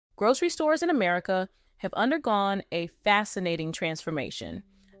grocery stores in America have undergone a fascinating transformation,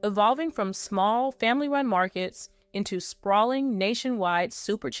 evolving from small family-run markets into sprawling nationwide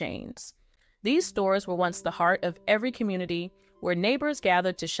super chains. These stores were once the heart of every community, where neighbors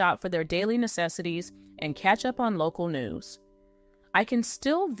gathered to shop for their daily necessities and catch up on local news. I can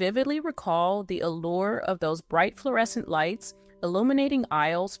still vividly recall the allure of those bright fluorescent lights illuminating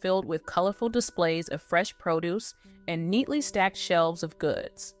aisles filled with colorful displays of fresh produce and neatly stacked shelves of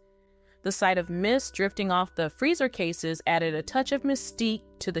goods. The sight of mist drifting off the freezer cases added a touch of mystique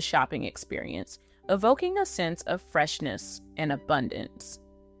to the shopping experience, evoking a sense of freshness and abundance.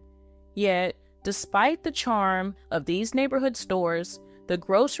 Yet, despite the charm of these neighborhood stores, the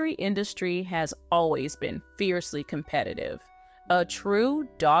grocery industry has always been fiercely competitive, a true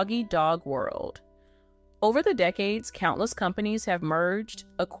dog-eat-dog world. Over the decades, countless companies have merged,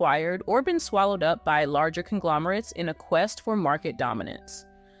 acquired, or been swallowed up by larger conglomerates in a quest for market dominance.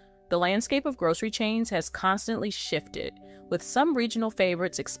 The landscape of grocery chains has constantly shifted, with some regional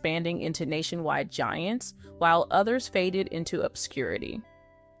favorites expanding into nationwide giants, while others faded into obscurity.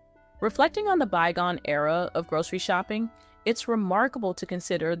 Reflecting on the bygone era of grocery shopping, it's remarkable to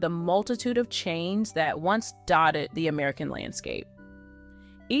consider the multitude of chains that once dotted the American landscape.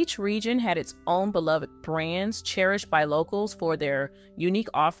 Each region had its own beloved brands cherished by locals for their unique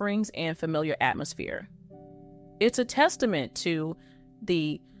offerings and familiar atmosphere. It's a testament to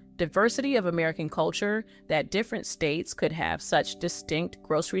the diversity of American culture that different states could have such distinct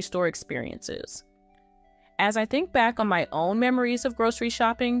grocery store experiences. As I think back on my own memories of grocery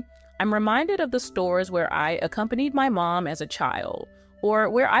shopping, I'm reminded of the stores where I accompanied my mom as a child, or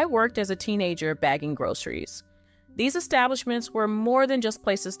where I worked as a teenager bagging groceries. These establishments were more than just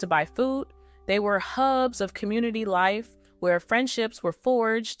places to buy food. They were hubs of community life where friendships were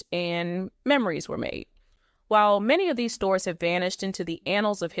forged and memories were made. While many of these stores have vanished into the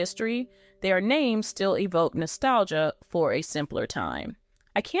annals of history, their names still evoke nostalgia for a simpler time.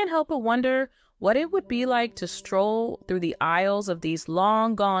 I can't help but wonder what it would be like to stroll through the aisles of these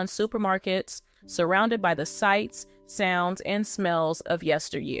long-gone supermarkets, surrounded by the sights, sounds, and smells of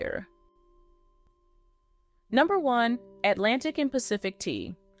yesteryear. Number 1, Atlantic and Pacific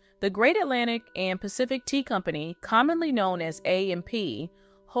Tea. The Great Atlantic and Pacific Tea Company, commonly known as A&P,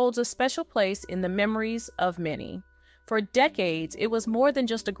 holds a special place in the memories of many. For decades, it was more than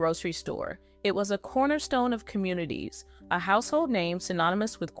just a grocery store. It was a cornerstone of communities, a household name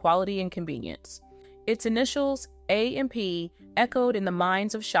synonymous with quality and convenience. Its initials, A&P, echoed in the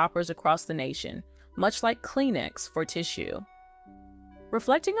minds of shoppers across the nation, much like Kleenex for tissue.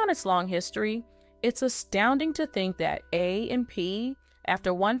 Reflecting on its long history, it's astounding to think that A&P,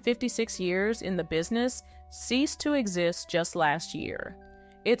 after 156 years in the business, ceased to exist just last year.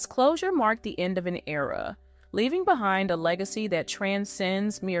 Its closure marked the end of an era, leaving behind a legacy that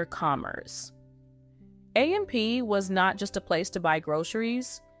transcends mere commerce. A&P was not just a place to buy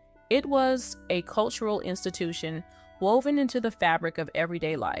groceries. It was a cultural institution woven into the fabric of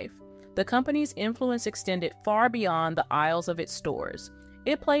everyday life. The company's influence extended far beyond the aisles of its stores.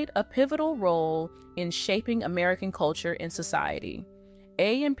 It played a pivotal role in shaping American culture and society.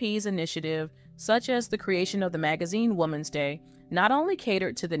 A&P's initiative, such as the creation of the magazine Woman's Day, not only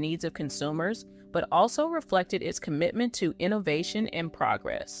catered to the needs of consumers, but also reflected its commitment to innovation and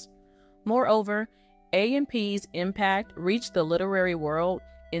progress. Moreover, A&P's impact reached the literary world,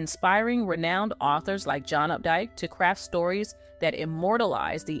 inspiring renowned authors like John Updike to craft stories that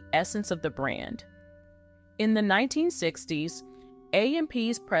immortalize the essence of the brand. In the 1960s,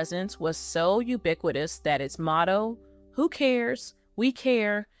 A&P's presence was so ubiquitous that its motto, "Who cares? We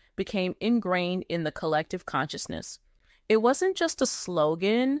care," became ingrained in the collective consciousness. It wasn't just a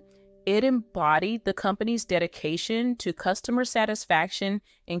slogan, it embodied the company's dedication to customer satisfaction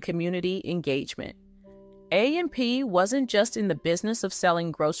and community engagement. A&P wasn't just in the business of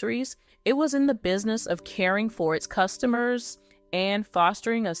selling groceries, it was in the business of caring for its customers and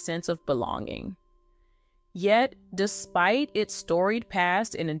fostering a sense of belonging. Yet, despite its storied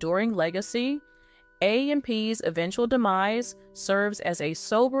past and enduring legacy, A&P's eventual demise serves as a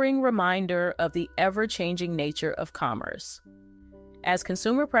sobering reminder of the ever-changing nature of commerce. As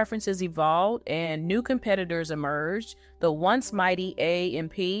consumer preferences evolved and new competitors emerged, the once mighty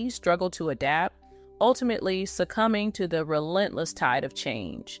A&P struggled to adapt, ultimately succumbing to the relentless tide of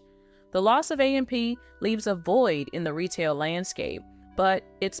change. The loss of A&P leaves a void in the retail landscape, but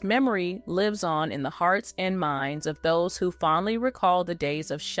its memory lives on in the hearts and minds of those who fondly recall the days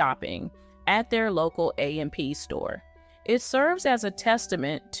of shopping at their local A&P store. It serves as a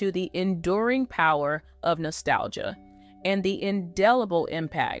testament to the enduring power of nostalgia and the indelible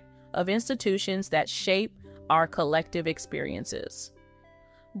impact of institutions that shape our collective experiences.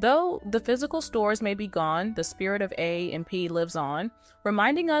 Though the physical stores may be gone, the spirit of A&P lives on,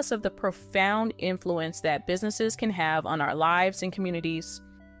 reminding us of the profound influence that businesses can have on our lives and communities.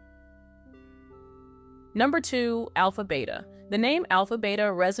 Number 2, Alpha Beta. The name Alpha Beta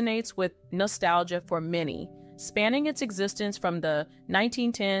resonates with nostalgia for many, spanning its existence from the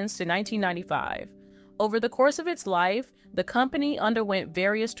 1910s to 1995. Over the course of its life, the company underwent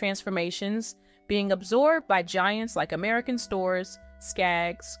various transformations, being absorbed by giants like American Stores,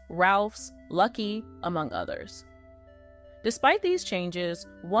 Skaggs, Ralph's, Lucky, among others. Despite these changes,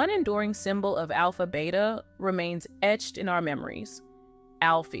 one enduring symbol of Alpha Beta remains etched in our memories: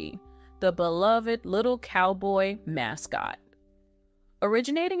 Alfie, the beloved little cowboy mascot.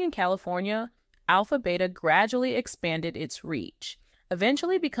 Originating in California, Alpha Beta gradually expanded its reach,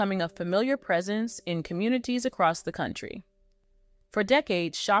 eventually becoming a familiar presence in communities across the country. For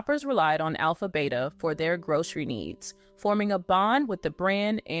decades, shoppers relied on Alpha Beta for their grocery needs, forming a bond with the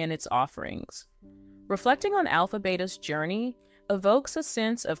brand and its offerings. Reflecting on Alpha Beta's journey evokes a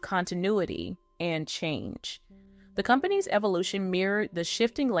sense of continuity and change. The company's evolution mirrored the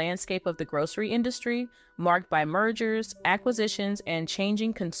shifting landscape of the grocery industry, marked by mergers, acquisitions, and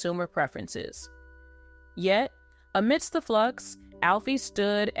changing consumer preferences. Yet, amidst the flux, Alfie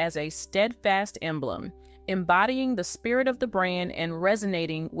stood as a steadfast emblem, embodying the spirit of the brand and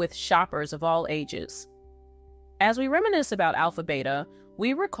resonating with shoppers of all ages. As we reminisce about Alpha Beta,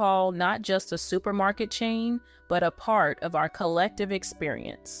 we recall not just a supermarket chain, but a part of our collective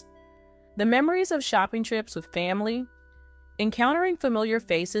experience. The memories of shopping trips with family, encountering familiar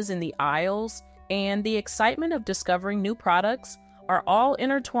faces in the aisles, and the excitement of discovering new products are all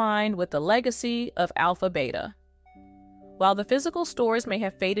intertwined with the legacy of Alpha Beta. While the physical stores may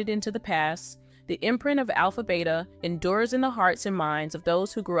have faded into the past, the imprint of Alpha Beta endures in the hearts and minds of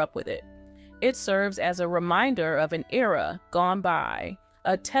those who grew up with it. It serves as a reminder of an era gone by,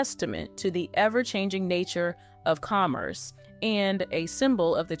 a testament to the ever-changing nature of commerce, and a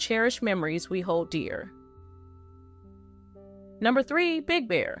symbol of the cherished memories we hold dear. Number 3, Big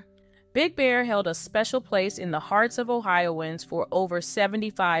Bear. Big Bear held a special place in the hearts of Ohioans for over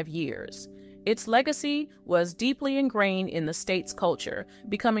 75 years. Its legacy was deeply ingrained in the state's culture,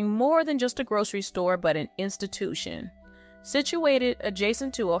 becoming more than just a grocery store but an institution. Situated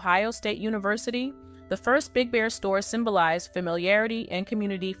adjacent to Ohio State University, the first Big Bear store symbolized familiarity and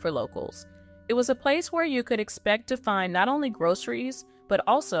community for locals. It was a place where you could expect to find not only groceries, but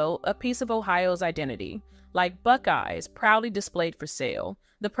also a piece of Ohio's identity, like Buckeyes proudly displayed for sale.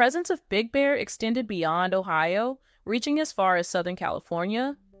 The presence of Big Bear extended beyond Ohio, reaching as far as Southern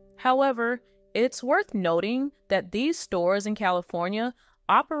California. However, it's worth noting that these stores in California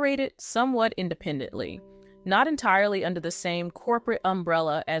operated somewhat independently, not entirely under the same corporate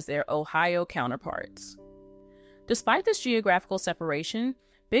umbrella as their Ohio counterparts. Despite this geographical separation,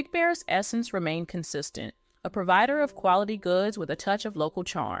 Big Bear's essence remained consistent, a provider of quality goods with a touch of local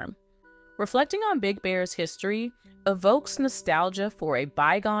charm. Reflecting on Big Bear's history evokes nostalgia for a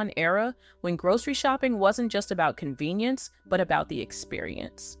bygone era when grocery shopping wasn't just about convenience, but about the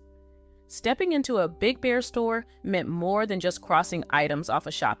experience. Stepping into a Big Bear store meant more than just crossing items off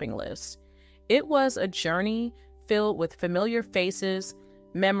a shopping list. It was a journey filled with familiar faces,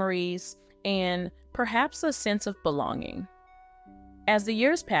 memories, and perhaps a sense of belonging. As the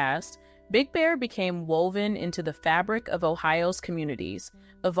years passed, Big Bear became woven into the fabric of Ohio's communities,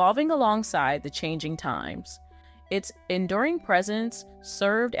 evolving alongside the changing times. Its enduring presence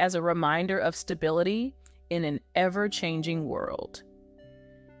served as a reminder of stability in an ever-changing world.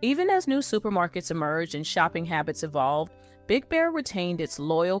 Even as new supermarkets emerged and shopping habits evolved, Big Bear retained its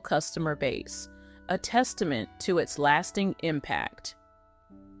loyal customer base, a testament to its lasting impact.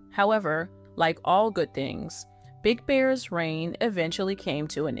 However, like all good things, Big Bear's reign eventually came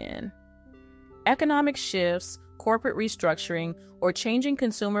to an end. Economic shifts, corporate restructuring, or changing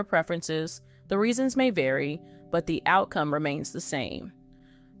consumer preferences, the reasons may vary, but the outcome remains the same.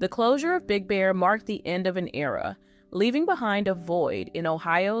 The closure of Big Bear marked the end of an era, leaving behind a void in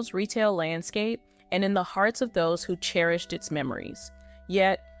Ohio's retail landscape and in the hearts of those who cherished its memories.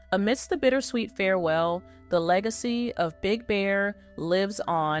 Yet, amidst the bittersweet farewell, the legacy of Big Bear lives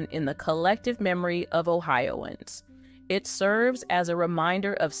on in the collective memory of Ohioans. It serves as a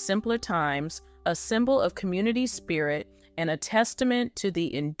reminder of simpler times, a symbol of community spirit, and a testament to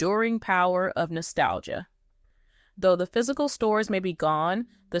the enduring power of nostalgia. Though the physical stores may be gone,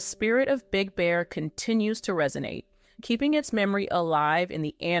 the spirit of Big Bear continues to resonate, keeping its memory alive in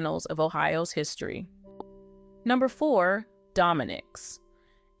the annals of Ohio's history. Number 4, Dominick's.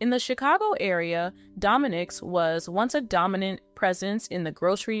 In the Chicago area, Dominick's was once a dominant presence in the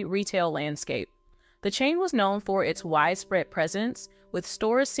grocery retail landscape. The chain was known for its widespread presence, with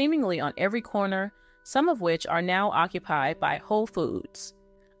stores seemingly on every corner, some of which are now occupied by Whole Foods.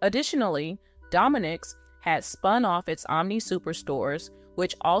 Additionally, Dominick's had spun off its Omni superstores,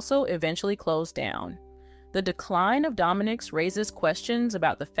 which also eventually closed down. The decline of Dominick's raises questions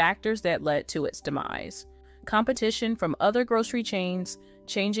about the factors that led to its demise. Competition from other grocery chains,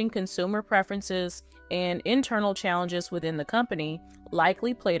 changing consumer preferences, and internal challenges within the company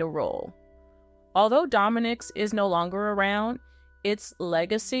likely played a role. Although Dominick's is no longer around, its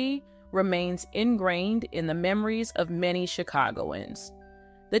legacy remains ingrained in the memories of many Chicagoans.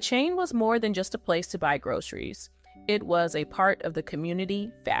 The chain was more than just a place to buy groceries. It was a part of the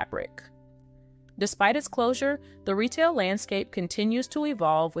community fabric. Despite its closure, the retail landscape continues to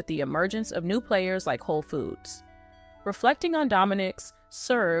evolve with the emergence of new players like Whole Foods. Reflecting on Dominick's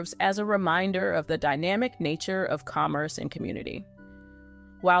serves as a reminder of the dynamic nature of commerce and community.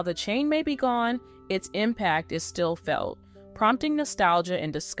 While the chain may be gone, its impact is still felt, prompting nostalgia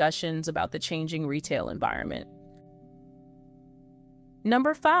and discussions about the changing retail environment.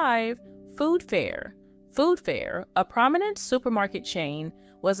 Number 5, Food Fair. Food Fair, a prominent supermarket chain,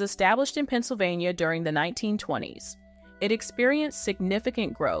 was established in Pennsylvania during the 1920s. It experienced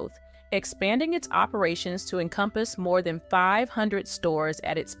significant growth, expanding its operations to encompass more than 500 stores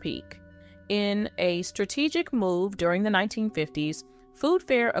at its peak. In a strategic move during the 1950s, Food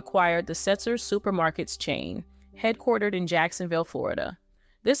Fair acquired the Setzer's Supermarkets chain, headquartered in Jacksonville, Florida.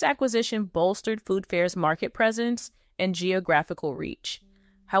 This acquisition bolstered Food Fair's market presence and geographical reach.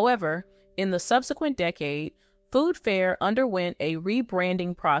 However, in the subsequent decade, Food Fair underwent a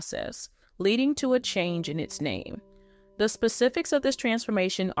rebranding process, leading to a change in its name. The specifics of this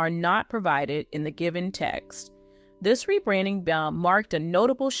transformation are not provided in the given text. This rebranding marked a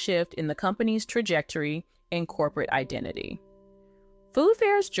notable shift in the company's trajectory and corporate identity. Food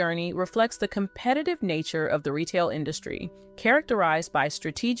Fair's journey reflects the competitive nature of the retail industry, characterized by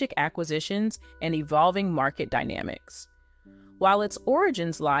strategic acquisitions and evolving market dynamics. While its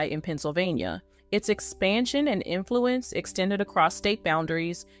origins lie in Pennsylvania, its expansion and influence extended across state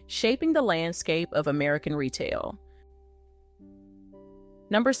boundaries, shaping the landscape of American retail.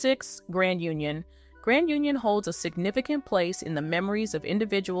 Number 6, Grand Union. Grand Union holds a significant place in the memories of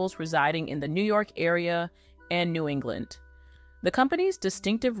individuals residing in the New York area and New England. The company's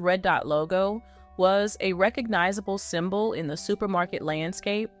distinctive red dot logo was a recognizable symbol in the supermarket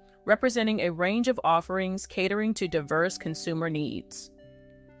landscape, representing a range of offerings catering to diverse consumer needs.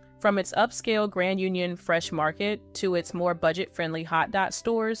 From its upscale Grand Union Fresh Market to its more budget-friendly Hot Dot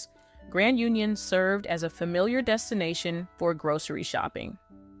stores, Grand Union served as a familiar destination for grocery shopping.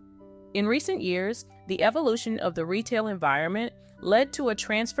 In recent years, the evolution of the retail environment led to a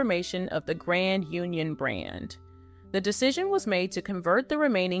transformation of the Grand Union brand. The decision was made to convert the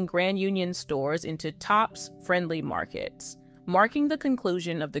remaining Grand Union stores into Tops-friendly markets, marking the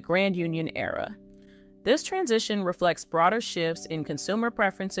conclusion of the Grand Union era. This transition reflects broader shifts in consumer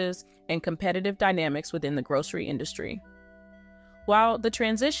preferences and competitive dynamics within the grocery industry. While the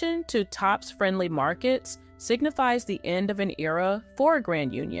transition to Tops-friendly markets signifies the end of an era for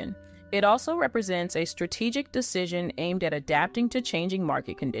Grand Union, it also represents a strategic decision aimed at adapting to changing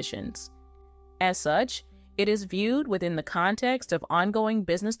market conditions. As such, it is viewed within the context of ongoing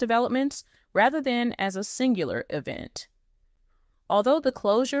business developments rather than as a singular event. Although the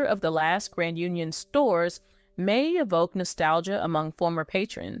closure of the last Grand Union stores may evoke nostalgia among former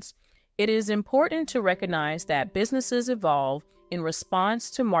patrons, it is important to recognize that businesses evolve in response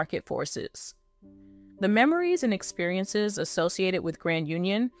to market forces. The memories and experiences associated with Grand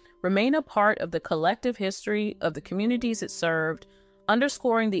Union remain a part of the collective history of the communities it served,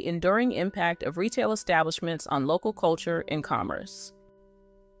 underscoring the enduring impact of retail establishments on local culture and commerce.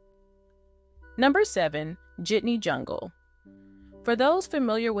 Number 7, Jitney Jungle. For those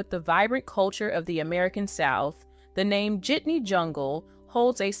familiar with the vibrant culture of the American South, the name Jitney Jungle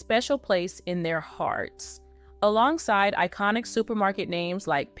holds a special place in their hearts. Alongside iconic supermarket names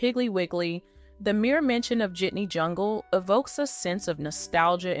like Piggly Wiggly, the mere mention of Jitney Jungle evokes a sense of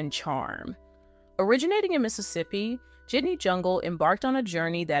nostalgia and charm. Originating in Mississippi, Jitney Jungle embarked on a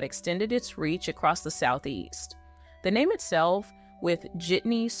journey that extended its reach across the Southeast. The name itself, with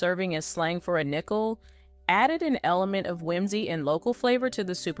jitney serving as slang for a nickel, added an element of whimsy and local flavor to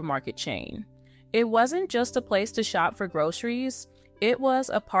the supermarket chain. It wasn't just a place to shop for groceries, it was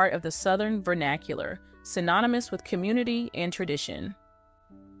a part of the Southern vernacular, synonymous with community and tradition.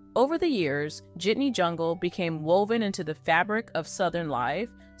 Over the years, Jitney Jungle became woven into the fabric of Southern life,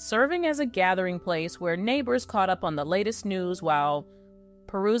 serving as a gathering place where neighbors caught up on the latest news while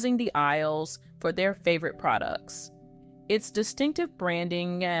perusing the aisles for their favorite products. Its distinctive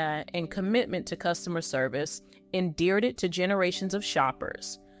branding and commitment to customer service endeared it to generations of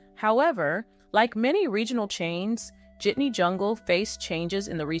shoppers. However, like many regional chains, Jitney Jungle faced changes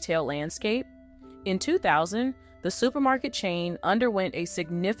in the retail landscape. In 2000, the supermarket chain underwent a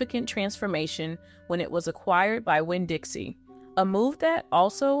significant transformation when it was acquired by Winn-Dixie, a move that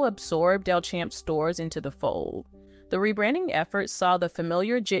also absorbed Del Champ's stores into the fold. The rebranding effort saw the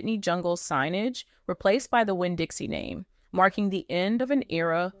familiar Jitney Jungle signage replaced by the Winn-Dixie name, marking the end of an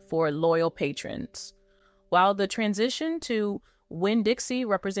era for loyal patrons. While the transition to Winn-Dixie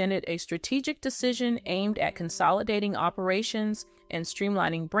represented a strategic decision aimed at consolidating operations and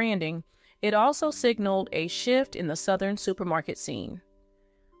streamlining branding, it also signaled a shift in the Southern supermarket scene.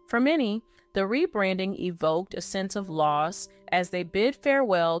 For many, the rebranding evoked a sense of loss as they bid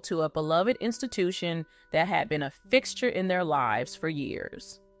farewell to a beloved institution that had been a fixture in their lives for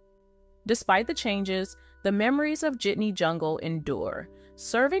years. Despite the changes, the memories of Jitney Jungle endure,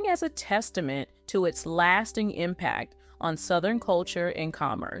 serving as a testament to its lasting impact on Southern culture and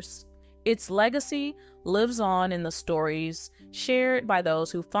commerce. Its legacy lives on in the stories shared by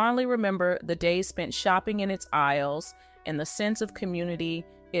those who fondly remember the days spent shopping in its aisles and the sense of community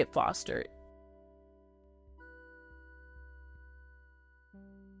it fostered.